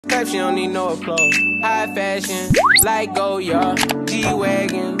Type, she don't need no clothes. High fashion, like Goya,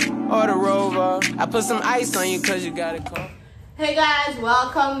 G-Wagon, or the Rover. I put some ice on you cause you got it cold. Hey guys,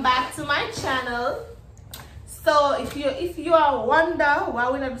 welcome back to my channel. So if you are wonder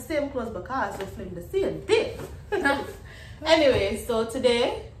why we have the same clothes, because we film the same thing. Anyway, so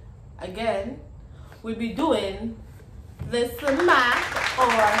today again we'll be doing this math or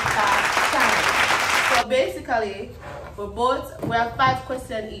fast challenge. So basically we have 5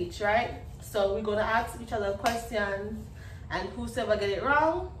 questions each, right? So we're gonna ask each other questions, and whoever get it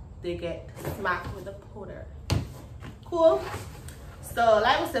wrong, they get smacked with the powder. Cool. So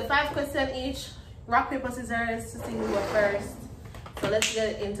like we said, 5 questions each. Rock, paper, scissors to see who go first. So let's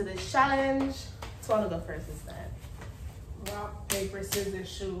get into the challenge. So I want to go first this time. Rock, paper, scissors,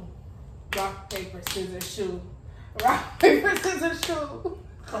 shoe. Rock, paper, scissors, shoe. Rock, paper, scissors, shoe.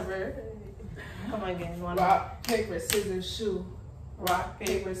 Cover. Come again. Rock, paper, scissors, shoe. Rock,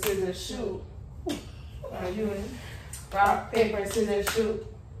 paper, scissors, shoe. What are you doing? Rock, paper, scissors, shoe.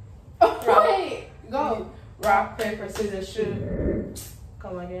 Wait, go. Rock, paper, scissors, shoe.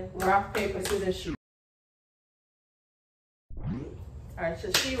 Come again. Rock, paper, scissors, shoe. Alright,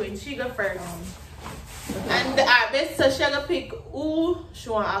 so she wins. She go first. And basically, so she gonna pick who she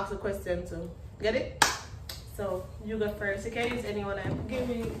wanna ask the question to. Get it? So you go first. You can use anyone. Give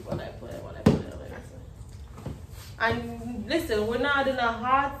me what I put it. And listen, we're not doing a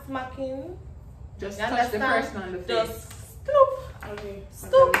hard smacking. Just you touch understand? the person on the face. Just stoop. Okay.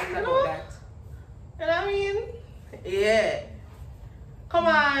 Stoop. You know You know what I mean? Yeah. Come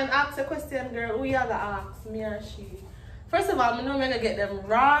on, ask a question, girl. Who you gonna ask? Me or she? First of all, I know I'm gonna get them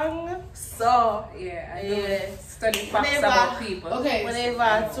wrong. So yeah, I yeah. study facts about people. Okay.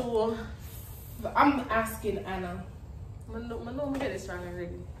 Whenever to I'm asking Anna. I know I'm get this wrong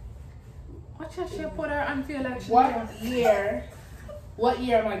already. Watch how she put her and feel like she What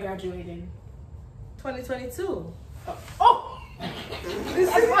year am I graduating? 2022. Oh!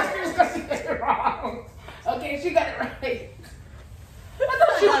 This is why she's gonna get it wrong. Okay, she got it right. I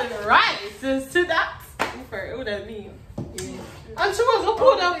thought she got it right. So that what that mean? Yeah. And she was gonna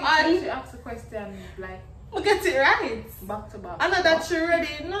put up and she asked the question like we get it right. Back to back. I know that she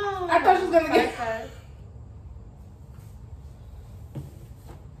ready. No. I thought she was gonna get it.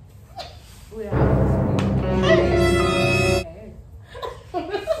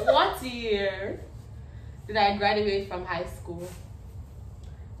 What year did I graduate from high school?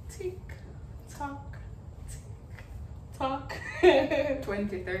 Tick tock, tick tock.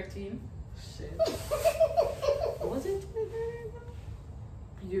 2013. Shit. Was it 2013?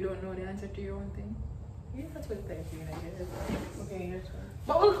 You don't know the answer to your own thing? Yeah, 2013, I guess. Okay, your turn.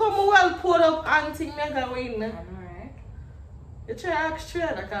 But we'll come well put up and think mega win. Alright. You try to ask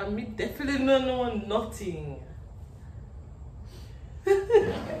straight, like I definitely don't know nothing.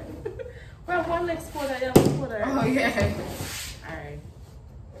 Well, one next quarter, yeah, one quarter. Oh yeah. Alright.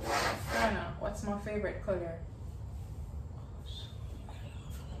 Anna, what's my favorite color?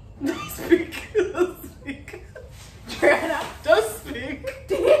 Don't speak. Don't speak. Joanna, Just speak.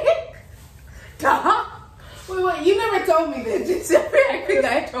 dick. Duh. Wait, you never told me this. Just I think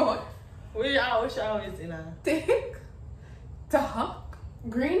I told. We always in a Dick. Duh.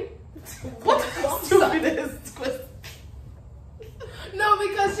 Green. what stupidest question. No,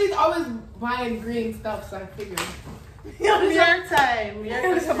 because she's always buying green stuff, so I figured. Your time.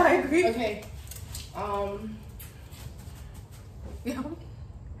 Your to buy green. Okay. Yeah.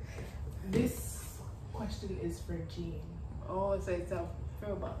 This question is for Jean. Oh, so it's a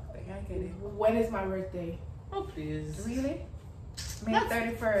throwback. I get it. When is my birthday? Oh, please. Really? May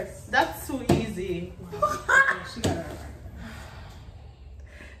 31st. That's too easy. Okay, she got it right.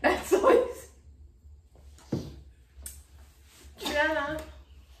 That's so easy. Gianna,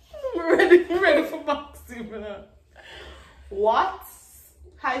 I'm ready for boxing. What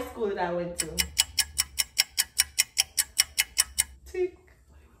high school did I went to? Tick.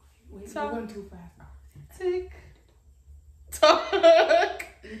 Wait, you're going too fast. Tick. Tock.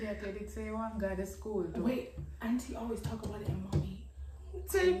 Idiot, I did say one guy to school. Though. Wait, auntie always talk about it and mommy.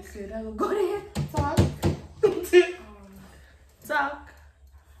 Tick. Said I will go there. Talk. Tick. Talk.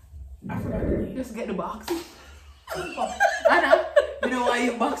 I forgot the name. Just get the box. Anna, you know why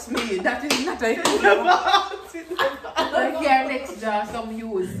you box me? That is not a The box. like here next jar some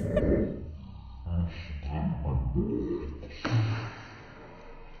use.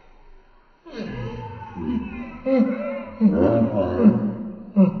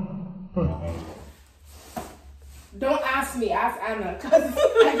 Don't ask me, ask Anna, cause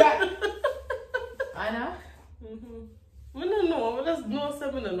I got Anna. I don't know. Let's know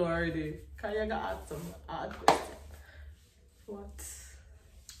something I know already. Cause you got ask some hard question. What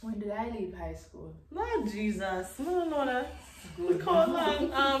When did I leave high school? Lord Jesus, I don't know that. Good. How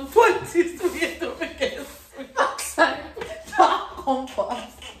long? 20 to guess. Talk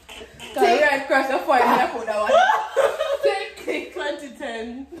compass. Take right across the fire and I put that one. Take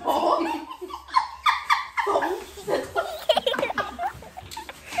 2010. Oh.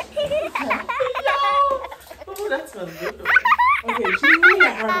 Oh, that's one good. Okay, she's really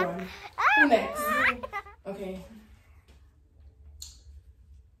a hard one. Who next? Okay.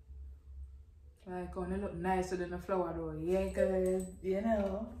 Like, gonna look nicer than a flower though. Yeah, cause you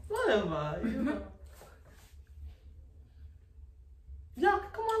know. Whatever. You know. Yeah,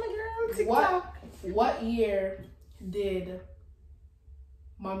 come on, girl. TikTok. What year did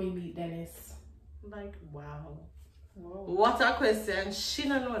Mommy meet Dennis? Like, wow. What a question. She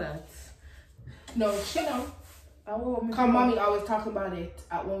don't know that. No, she know. Cause Mommy always talk about it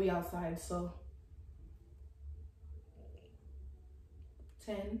when we outside, so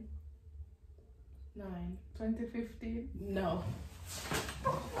 10, 9, 2015. No.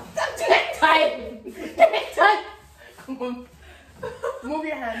 Take time. Take time. Come on. Move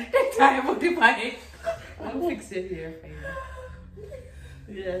your hand. Take time. Move the body. I'll fix it here for you.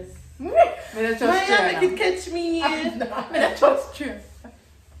 Yes. I Maya, make it catch me. I trust you.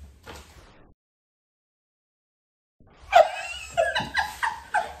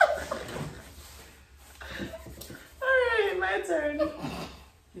 Alright, my turn.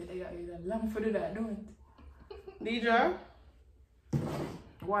 You got long for that, don't Deidre?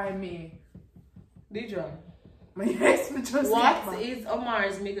 Why me? Deidre. My ex me just What is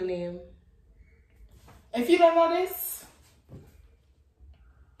Omar's middle name? If you don't know this,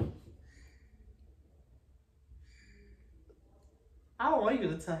 I don't want you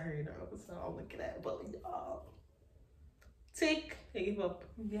to tell her, you know, so I'm looking at it, but tick, give up.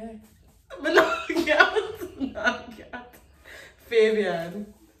 yeah. But no, I can't. No, I can't.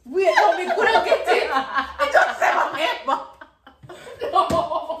 Fabian. Wait, no, we couldn't get it. I just said my head, no.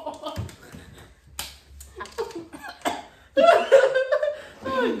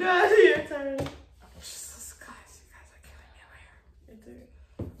 Oh God, your turn. Jesus Christ, you guys are killing me over here. Your turn.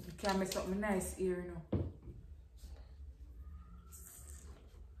 You can't mess up my nice ear, you know.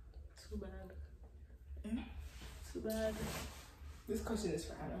 Too bad. Too bad. This question is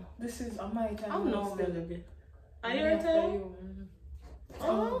for Anna. This is on my time. I'm no Melody. Are you your turn?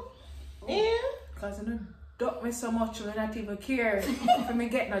 Oh. Yeah. Because I don't duck me so much and I not even care for me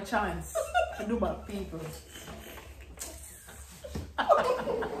get no chance to do my people.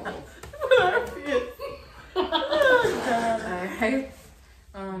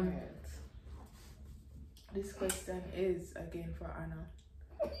 Alright. This question is again for Anna.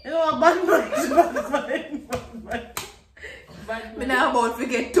 You know what, bad. Me now about to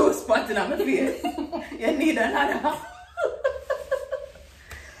get 2 spots in my face. You need another.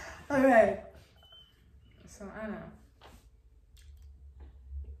 Alright. So Anna.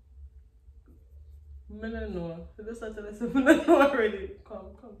 I don't know. You just have to listen. I don't know already. Come.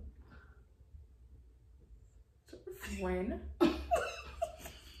 When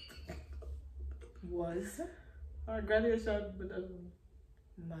was our graduation with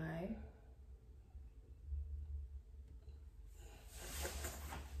my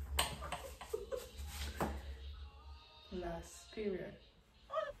last period?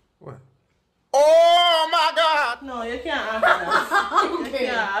 What? Oh my God! No, you can't ask that. You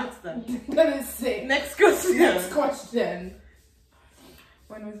can't ask that. Let me see. Next question. Next question.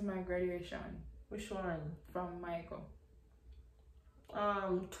 When was my graduation? Which one? From Michael.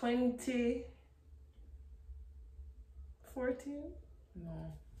 2014?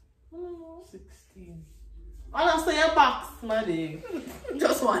 No. 16. I'll say your box, Maddie.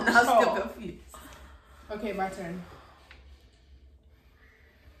 Just one. I'll skip your feet. Okay, my turn.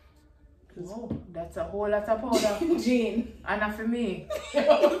 Whoa, that's a whole lot of powder. Jean. Anna for me.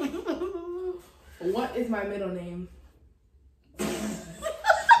 What is my middle name?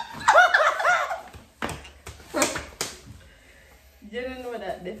 You didn't know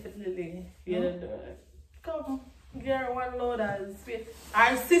that, definitely. You didn't know that. Come, girl, one load as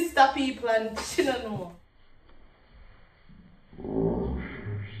our sister people and she don't know.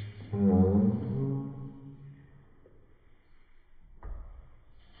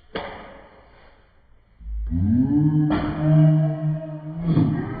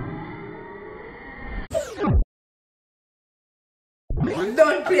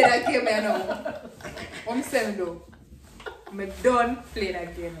 Don't play that game here now. I'm saying though. I don't play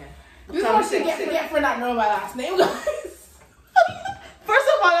that game here. This is what she get for not knowing my last name, guys. First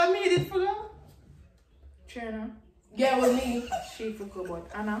of all, I made it for her. Trina. Yeah, with me. She forgot about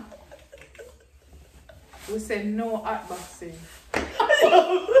Anna. We said no hot boxing.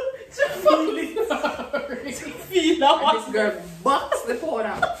 Feel that This girl bucks the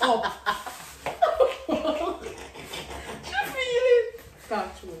powder up. feel it.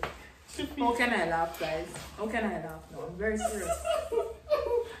 Stop true. How can I laugh, guys? How can I laugh now? I'm very serious.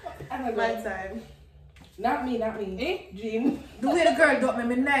 My time. Not me. Eh? Jean. The way the girl got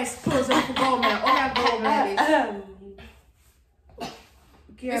me nice clothes and for go man. Oh my god, man.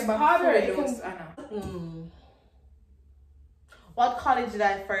 It's harder. It can... Anna. What college did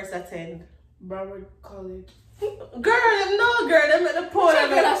I first attend? Broward College. Girl, no girl, them at the pole.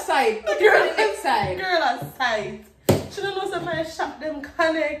 Girl aside. Girl inside. Girl aside. She don't know somebody shot them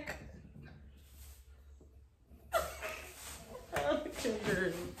connect.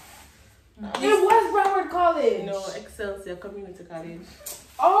 Girl. It was Broward College. No, Excelsior Community College.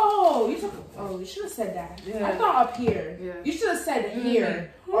 Oh, you should have said that. Yeah. I thought up here. Yeah. You should have said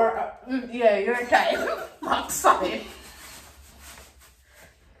here or Yeah, you're right. Outside.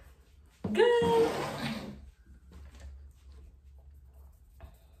 Girl.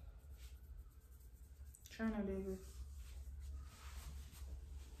 China, baby.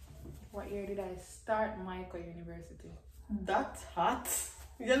 What year did I start Michael University? That's hot.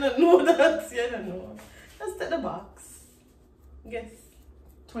 You don't know that. You don't know. Let's take the box. Guess.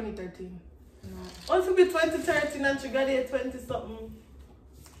 2013. No. Once it be 2013 and she got here 20 something.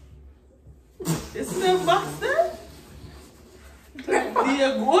 You see the box there?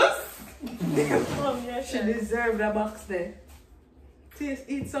 Dear ghost. She deserved a box there. Taste,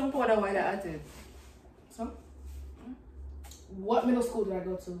 eat some powder while they're at it. Some? What middle school did I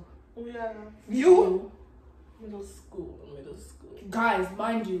go to? Yeah. You? Middle school. Guys,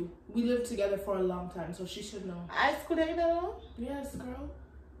 mind you, we lived together for a long time, so she should know. High school, you know? Yes, girl.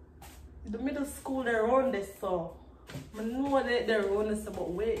 The middle school, they're around this, so I know that they're around this about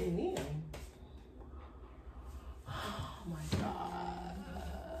waiting in. Oh my god.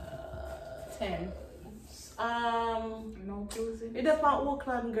 10. No closing. You dep on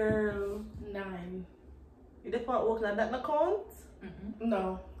Oakland, girl. 9. You dep on Oakland, that no count?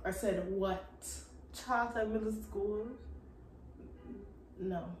 No, I said what? Charter middle school.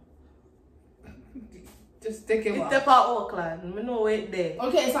 No. Just take it You off. dep on Oakland. I know wait there.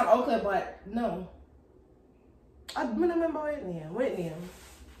 Okay, it's not Oakland, but no. I don't remember wait name. Wait name.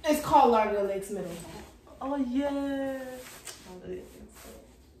 It's called Largo Lakes Middle. Oh yeah.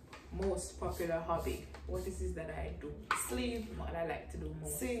 Most popular hobby. What is it that I do? Sleep. What I like to do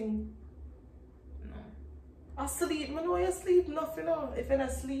most. Sing. No. I sleep. I know you sleep enough, you know. If you're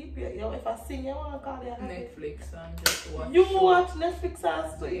not sleep, if I sing, you want to call you happy. Netflix and just watch. You show. watch Netflix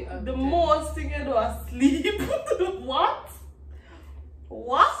and sleep. Yeah, The okay. most thing you do is sleep. What?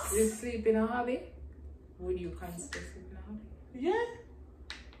 What? You sleep in a hobby? Would you consider sleep in a hobby? Yeah.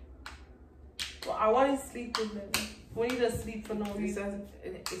 Well, I want to sleep with them. When you just sleep for no It's reason.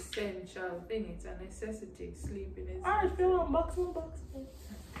 an essential thing. It's a necessity. Sleeping is. Alright, if you want box, no box.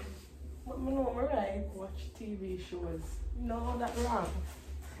 But I know I'm right. Watch TV shows. No, that's wrong.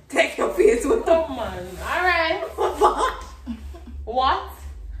 Take your face with them. Come on. Alright. What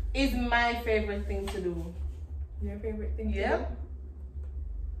is my favorite thing to do? Your favorite thing? Yeah. To do?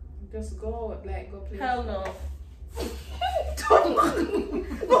 Just go out, like go play. Hell no.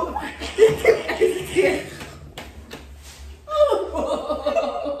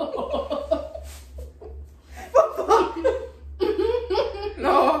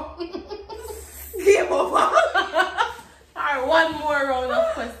 No. Game over. Alright, one more round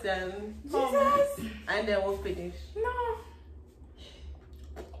of questions. Jesus. And then we'll finish. No.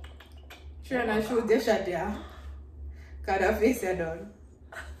 Sure, I shoot the shot, yeah. Cause the face you done.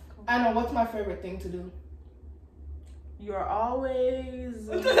 I know, what's my favorite thing to do? You're always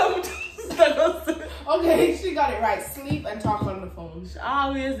Okay, she got it right. Sleep and talk on the phone.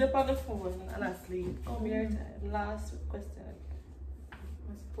 always up on the phone and I sleep. Come here time. Last question.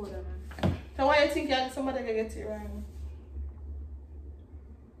 Let's pull that man. So why you think somebody can get it right?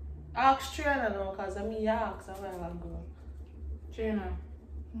 Ask Trina now, cause I mean you asked a while ago. Trina.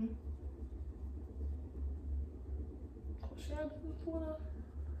 She doesn't wanna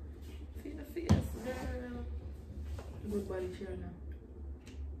feel the face, girl. Good body, Trina.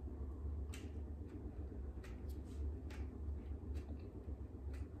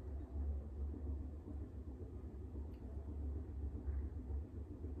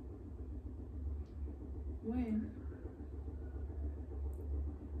 When?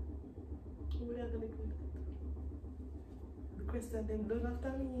 We are gonna go. The question them done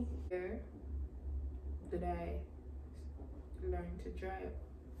after me. Where did I learn to drive?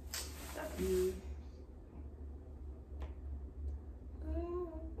 You.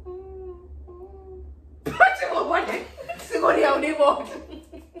 What you want? to go down the boat.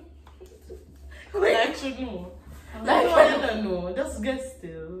 Like, should know. Like, I don't know. Just guess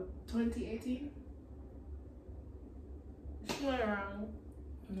still. 2018? She's not wrong.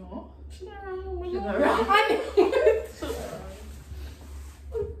 No. She's not wrong. She's not wrong.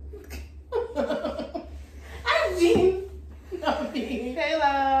 I'm Jean. Not me. Hey,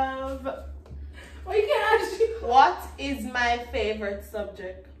 love. Why you can't ask you? What is my favorite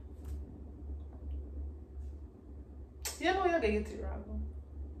subject? You know you're gonna get it wrong.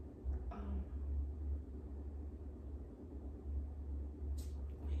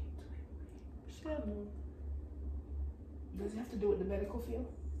 Sure. Does it have to do with the medical field?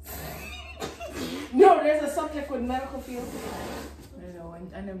 No, there's a subject with medical field. You know,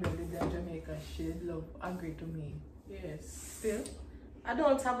 when Annabelle lived in Jamaica, she did love agree to me. Yes. Still, I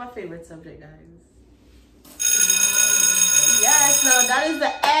don't have a favorite subject, guys. Yes, no, that is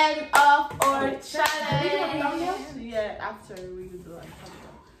the end of our challenge. Yeah, after we do it.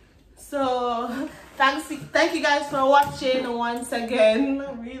 So, thank you guys for watching once again.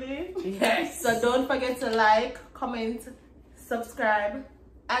 Really? Yes. So don't forget to like, comment, subscribe,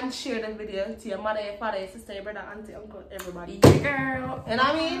 and share the video to your mother, your father, your sister, your brother, auntie, uncle, everybody. Yeah, girl. And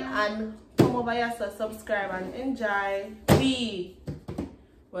I mean, and come over here, so subscribe and enjoy me.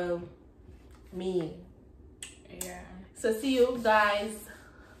 Yeah. So see you guys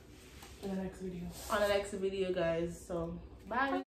In the next video. on the next video, guys. So bye.